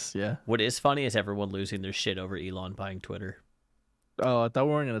hilarious. Yeah. What is funny is everyone losing their shit over Elon buying Twitter. Oh, I thought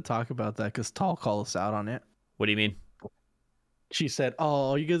we weren't gonna talk about that because Tall called us out on it. What do you mean? She said,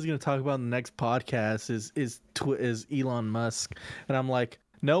 "Oh, you guys are gonna talk about in the next podcast is Elon Musk," and I'm like,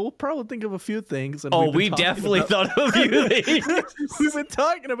 "No, we'll probably think of a few things." And Oh, we've been we talking definitely about- thought of you. Things. We've been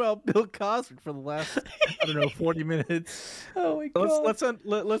talking about Bill Cosby for the last, I don't know, 40 minutes. Oh my god.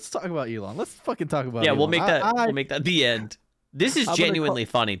 Let's talk about Elon. Let's fucking talk about. Yeah, Elon. we'll make that. I- We'll make that the end. This is I'm gonna genuinely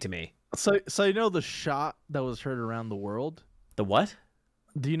funny to me. So you know the shot that was heard around the world. The what?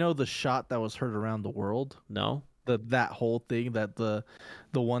 Do you know the shot that was heard around the world? No. That whole thing, that the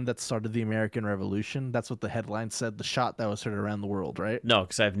one that started the American Revolution. That's what the headline said. The shot that was heard around the world, right? No,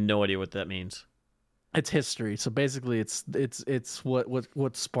 because I have no idea what that means. It's history. So basically, it's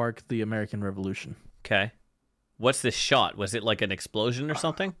what sparked the American Revolution. Okay. What's this shot? Was it like an explosion or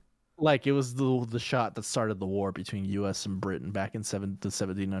something? Like it was the shot that started the war between U.S. and Britain back in the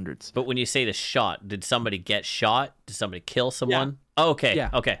 1700s. But when you say the shot, did somebody get shot? Did somebody kill someone? Oh, okay.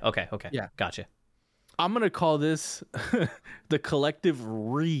 Yeah. Okay. Yeah. Gotcha. I'm gonna call this the collective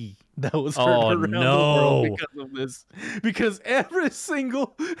that was heard Oh, around the no. world because of this. Because every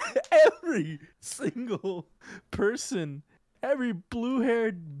single person, every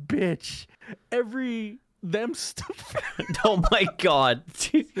blue-haired bitch, every them stuff, Oh my god.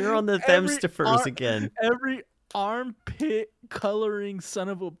 You're on the Every themstiffers ar- again. every armpit coloring son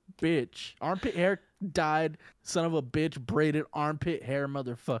of a bitch, armpit hair dyed son of a bitch, braided armpit hair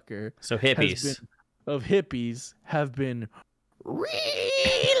motherfucker. So has hippies. been, of hippies have been real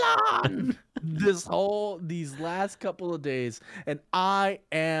on these last couple of days, and I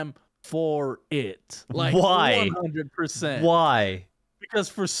am for it. Like Why? 100%. Why? Because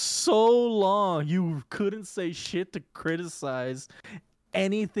for so long you couldn't say shit to criticize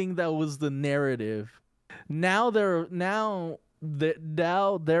anything that was the narrative. Now they're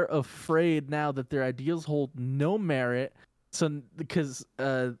afraid now that their ideas hold no merit. So because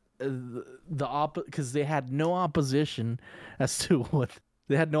because they had no opposition as to what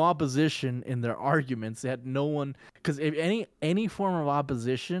they had no opposition in their arguments. They had no one, because if any form of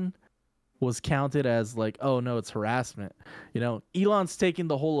opposition was counted as like, oh no, it's harassment. You know, Elon's taking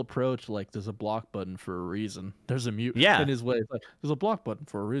the whole approach like there's a block button for a reason. There's a mute. Yeah. In his way, it's like there's a block button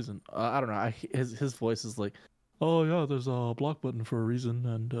for a reason. I don't know. His voice is like, oh yeah, there's a block button for a reason,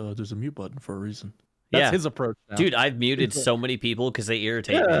 and there's a mute button for a reason. That's Yeah. his approach now. Dude, I've muted so many people because they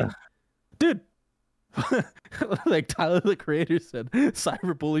irritate me. Dude. Like Tyler the Creator said,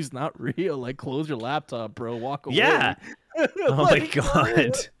 cyberbullying's not real. Like, close your laptop, bro. Walk away. Yeah. Oh my Like,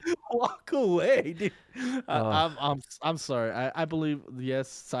 god. walk away, dude. Oh. I'm sorry. I believe yes,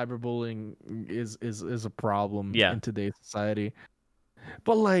 cyberbullying is a problem Yeah. in today's society.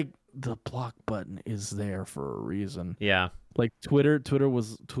 But like the block button is there for a reason. Yeah. Like Twitter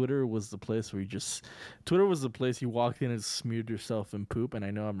was the place where Twitter was the place you walked in and smeared yourself in poop. And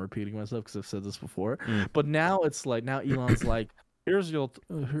I know I'm repeating myself because I've said this before, but now it's like, now Elon's like, here's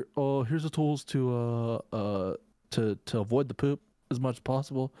the tools to avoid the poop as much as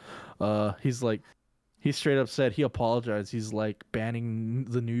possible. He straight up said, he apologized. He's like, banning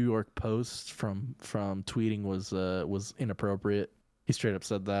the New York Post from tweeting was inappropriate. He straight up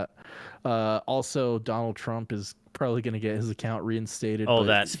said that. Also, Donald Trump is probably going to get his account reinstated. Oh, but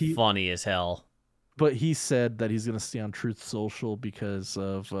that's funny as hell. but he said that he's gonna stay on Truth Social because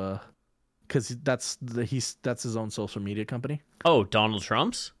of because that's his own social media company. Oh, Donald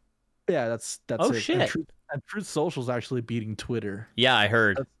Trump's? Yeah, that's Oh it. shit. And Truth Social is actually beating Twitter. Yeah, I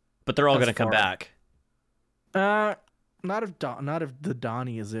heard. But they're all That's gonna come far. back. Not if the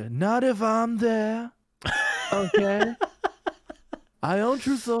Donnie is there. Not if I'm there. Okay. I own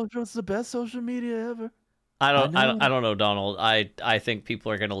Truth Social. It's the best social media ever. I don't know, Donald. I think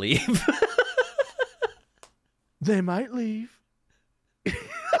people are gonna leave. They might leave.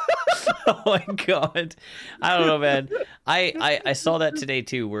 Oh my god. I don't know, man. I saw that today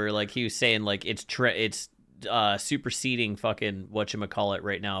too, where like he was saying like it's superseding fucking whatchamacallit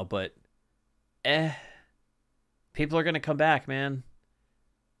right now, but people are gonna come back, man.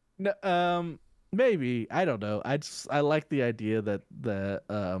 No, maybe. I don't know. I like the idea that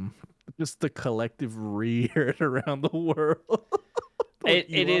just the collective re-heard around the world.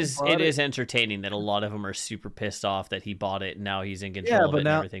 It is entertaining that a lot of them are super pissed off that he bought it and now he's in control of it and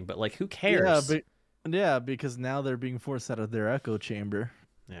everything. But like, who cares? Yeah, because now they're being forced out of their echo chamber.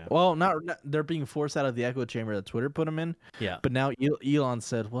 Yeah. Well, not they're being forced out of the echo chamber that Twitter put them in. Yeah. But now Elon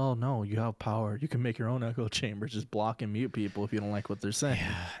said, "Well, no, you have power. You can make your own echo chamber. Just block and mute people if you don't like what they're saying."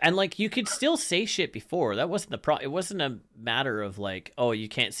 Yeah. And like, you could still say shit before. That wasn't the problem. It wasn't a matter of like, oh, you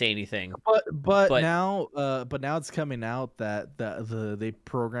can't say anything. But now it's coming out that they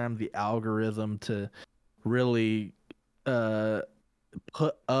programmed the algorithm to really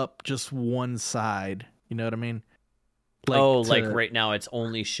put up just one side. You know what I mean? Like right now it's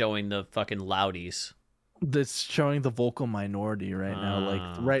only showing the fucking loudies. That's showing the vocal minority right now. Like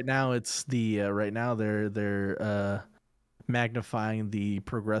right now it's the right now they're magnifying the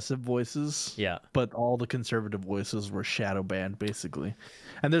progressive voices. Yeah. But all the conservative voices were shadow banned basically.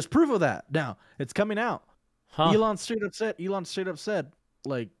 And there's proof of that. Now, it's coming out. Huh. Elon straight up said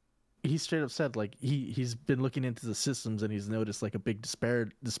like he's been looking into the systems and he's noticed like a big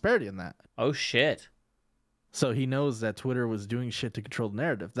disparity in that. Oh shit. So he knows that Twitter was doing shit to control the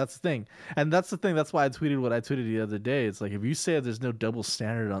narrative. That's the thing. And that's the thing. That's why I tweeted what I tweeted the other day. It's like, if you say there's no double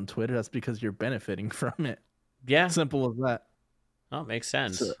standard on Twitter, that's because you're benefiting from it. Yeah. Simple as that. Oh, makes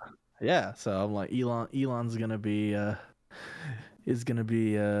sense. So, yeah. So I'm like, Elon's going to be,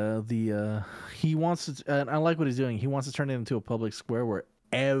 he wants to, and I like what he's doing. He wants to turn it into a public square where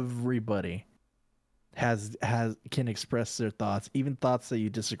everybody can express their thoughts, even thoughts that you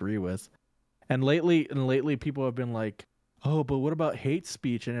disagree with. And lately people have been like, oh, but what about hate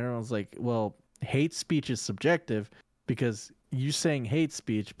speech? And everyone's like, well, hate speech is subjective because you're saying hate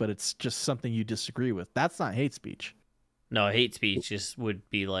speech, but it's just something you disagree with. That's not hate speech. No, hate speech just would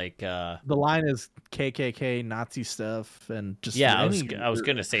be like the line is KKK, Nazi stuff, and just I was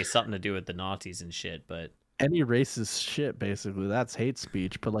gonna say something to do with the Nazis and shit, but any racist shit basically, that's hate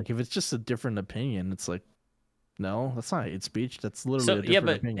speech. But like if it's just a different opinion, it's like, no, that's not hate speech. That's literally a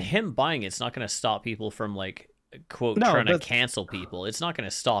different opinion. Him buying it's not going to stop people from like quote trying to cancel people. It's not going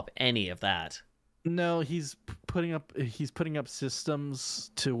to stop any of that. No, he's putting up systems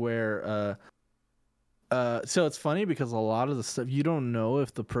to where so it's funny because a lot of the stuff you don't know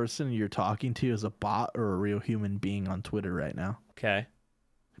if the person you're talking to is a bot or a real human being on Twitter right now. Okay.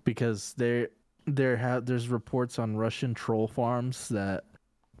 Because there's reports on Russian troll farms that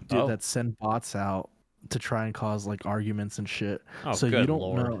send bots out to try and cause like arguments and shit. Oh, so good you don't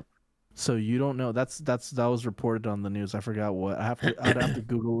Lord. know. So you don't know. That was reported on the news. I forgot what. I'd have to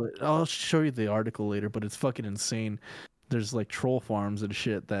Google it. I'll show you the article later, but it's fucking insane. There's like troll farms and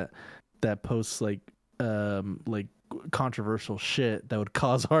shit that posts like controversial shit that would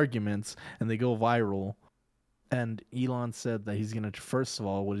cause arguments and they go viral. And Elon said that he's gonna, first of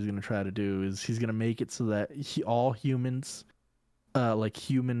all, what he's gonna try to do is he's gonna make it so that all humans, like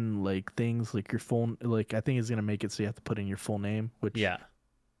human like things like your phone, like I think he's gonna make it so you have to put in your full name, which you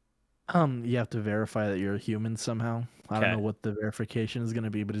have to verify that you're a human somehow. I don't know what the verification is gonna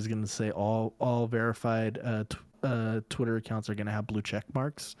be, but he's gonna say all verified Twitter accounts are gonna have blue check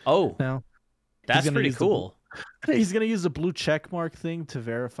marks. Oh, now that's pretty cool. He's gonna use the blue check mark thing to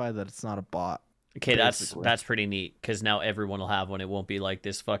verify that it's not a bot. Okay, that's pretty neat because now everyone will have one. It won't be like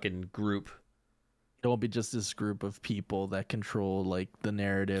this fucking group. It won't be just this group of people that control like the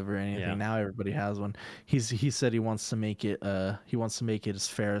narrative or anything. Yeah. Now everybody has one. He said he wants to make it as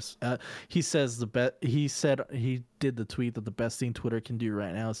fair as he says he said he did the tweet that the best thing Twitter can do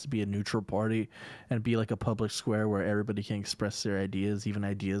right now is to be a neutral party and be like a public square where everybody can express their ideas, even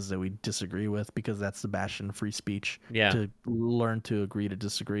ideas that we disagree with, because that's the bastion of free speech. Yeah. To learn to agree to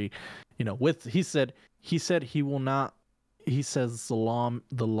disagree. You know, he said he will not. He says the law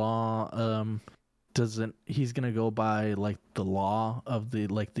he's gonna go by like the law of the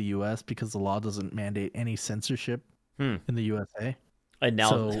US, because the law doesn't mandate any censorship Hmm. in the USA. And now,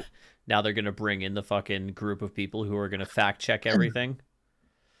 So now they're gonna bring in the fucking group of people who are gonna fact check everything.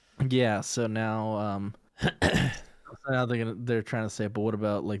 yeah, so now they're trying to say, but what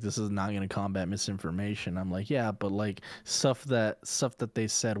about like this is not gonna combat misinformation? I'm like, yeah, but like stuff that they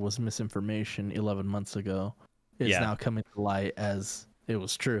said was misinformation 11 months ago is Yeah. now coming to light as it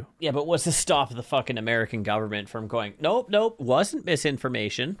was true. Yeah, but what's to stop the fucking American government from going, nope, wasn't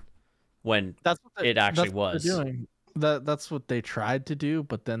misinformation, when That's what it actually that's what was. they're doing. That's what they tried to do,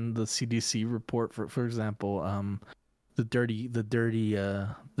 but then the CDC report, for example, the dirty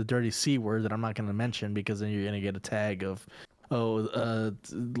C word that I'm not going to mention, because then you're going to get a tag of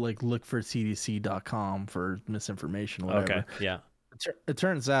like look for cdc.com for misinformation, whatever. Okay, yeah. It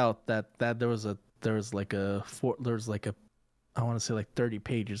turns out that there was like a I want to say like 30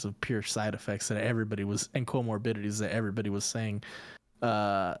 pages of pure side effects that everybody was, and comorbidities that everybody was saying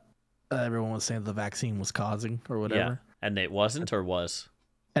everyone was saying the vaccine was causing or whatever. Yeah, and it wasn't, or was?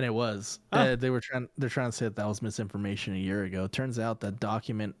 And it was. Huh. They're trying to say that was misinformation a year ago. Turns out that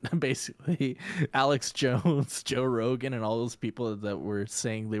document, basically, Alex Jones, Joe Rogan, and all those people that were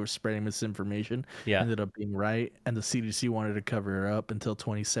saying they were spreading misinformation ended up being right, and the CDC wanted to cover it up until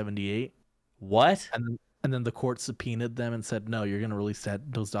 2078. What? And then the court subpoenaed them and said, "No, you're going to release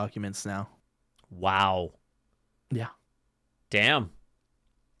those documents now." Wow. Yeah. Damn.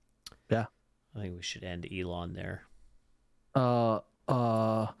 Yeah. I think we should end Elon there.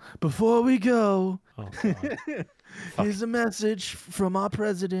 Before we go, Oh, God. here's a message from our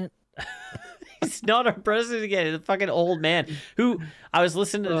president. He's not our president again. He's a fucking old man who, I was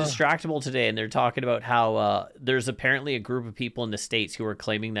listening to Distractable today, and they're talking about how there's apparently a group of people in the States who are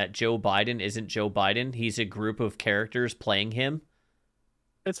claiming that Joe Biden isn't Joe Biden. He's a group of characters playing him.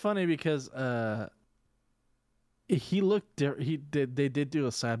 It's funny because they did do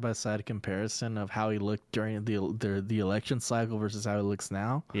a side-by-side comparison of how he looked during the election cycle versus how he looks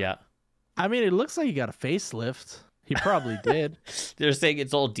now. Yeah. I mean, it looks like he got a facelift. He probably did. They're saying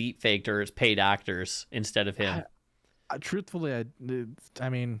it's all deep faked, or it's paid actors instead of him. Truthfully, I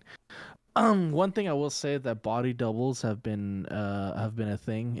mean, one thing I will say that body doubles have been a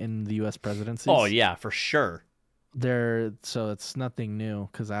thing in the U.S. presidency. Oh yeah, for sure. So it's nothing new,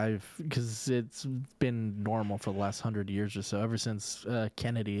 because it's been normal for the last 100 years or so, ever since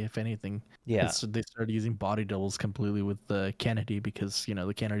Kennedy, if anything. Yeah, they started using body doubles completely with Kennedy, because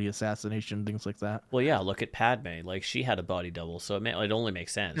the Kennedy assassination, things like that. Well, yeah, look at Padme. Like, she had a body double, so it only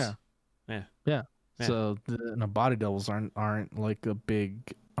makes sense. Yeah. So body doubles aren't like a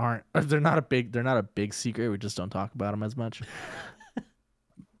big they're not a big secret. We just don't talk about them as much.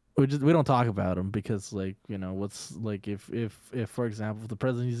 We don't talk about them because, like, what's like if for example, if the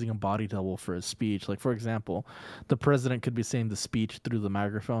president's using a body double for a speech, like, for example, the president could be saying the speech through the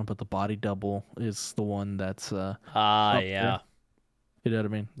microphone, but the body double is the one that's yeah there. You know what I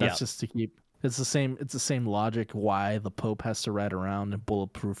mean? That's just to keep. It's the same logic why the Pope has to ride around in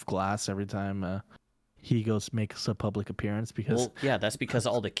bulletproof glass every time he makes a public appearance, because that's because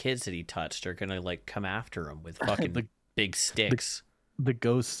all the kids that he touched are gonna like come after him with fucking big sticks. The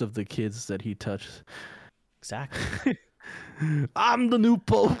ghosts of the kids that he touched. Exactly. I'm the new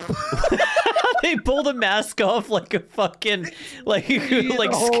Pope. They pulled a mask off like a fucking like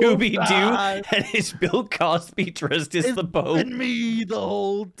Scooby Doo, and it's Bill Cosby dressed as the Pope. And me the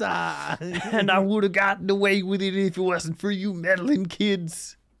whole time. And I would have gotten away with it if it wasn't for you meddling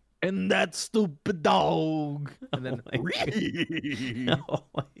kids. And that stupid dog. And then oh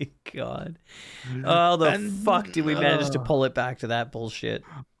my God. Oh, fuck did we manage to pull it back to that bullshit?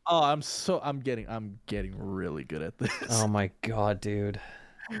 Oh, I'm getting really good at this. Oh my God, dude.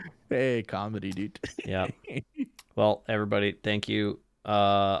 Hey, comedy, dude. Yeah. Well, everybody, thank you.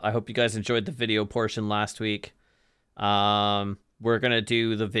 I hope you guys enjoyed the video portion last week. We're gonna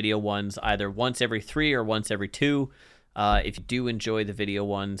do the video ones either once every 3 or once every 2. If you do enjoy the video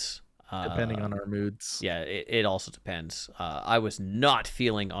ones, depending on our moods. Yeah, it also depends. I was not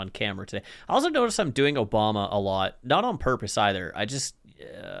feeling on camera today. I also noticed I'm doing Obama a lot, not on purpose either. I just,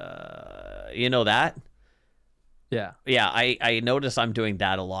 that? Yeah. Yeah, I notice I'm doing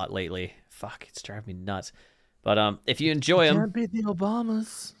that a lot lately. Fuck, it's driving me nuts. But if you enjoy them, can't beat the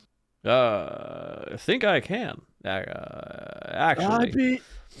Obamas. I think I can. Actually,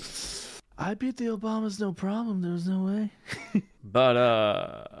 I beat the Obamas, no problem. There was no way. But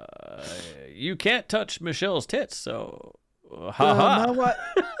you can't touch Michelle's tits, so haha.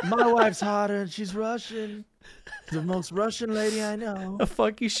 My wife's hotter and she's Russian. The most Russian lady I know. The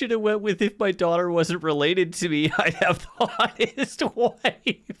fuck you should have went with, if my daughter wasn't related to me, I'd have the hottest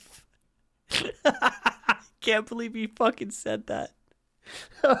wife. Can't believe you fucking said that.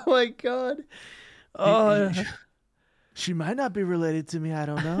 Oh my god. Oh, She might not be related to me. I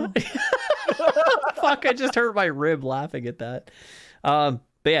don't know. fuck, I just hurt my rib laughing at that.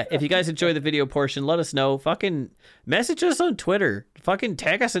 But yeah, if you guys enjoy the video portion, let us know. Fucking message us on Twitter. Fucking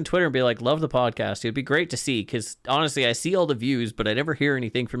tag us on Twitter and be like, love the podcast. It'd be great to see, because honestly, I see all the views, but I never hear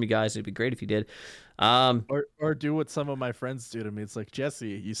anything from you guys. It'd be great if you did. Or do what some of my friends do to me. It's like, Jesse,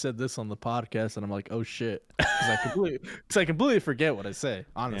 you said this on the podcast, and I'm like, oh shit, because I completely forget what I say.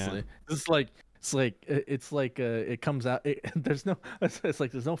 Honestly, it's like it comes out. There's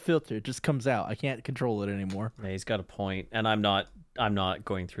no filter. It just comes out. I can't control it anymore. Yeah, he's got a point, and I'm not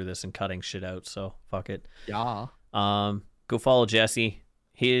going through this and cutting shit out. So fuck it. Yeah. Go follow Jesse.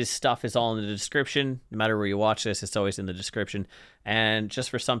 His stuff is all in the description. No matter where you watch this, it's always in the description. And just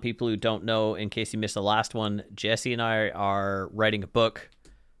for some people who don't know, in case you missed the last one, Jesse and I are writing a book.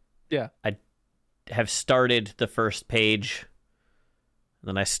 Yeah. I have started the first page, and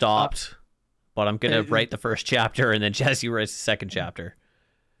then I stopped. But I'm gonna write the first chapter, and then Jesse writes the second chapter.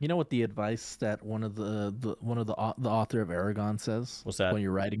 You know what the advice that one of the author of Aragon says? What's that? When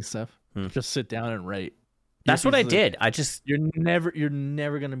you're writing stuff, just sit down and write. That's what I did. You're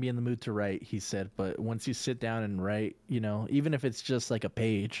never gonna be in the mood to write, he said. But once you sit down and write, even if it's just like a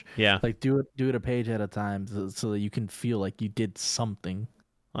page, like do it a page at a time, so that you can feel like you did something.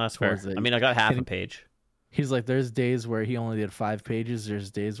 Well, that's fair. I mean, I got half a page. He's like, there's days where he only did 5 pages. There's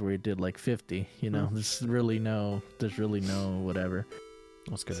days where he did like 50. There's really no whatever.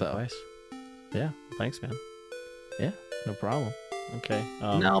 That's good advice. Yeah. Thanks, man. Yeah, no problem. Okay.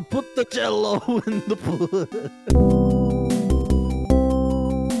 Now put the Jello in the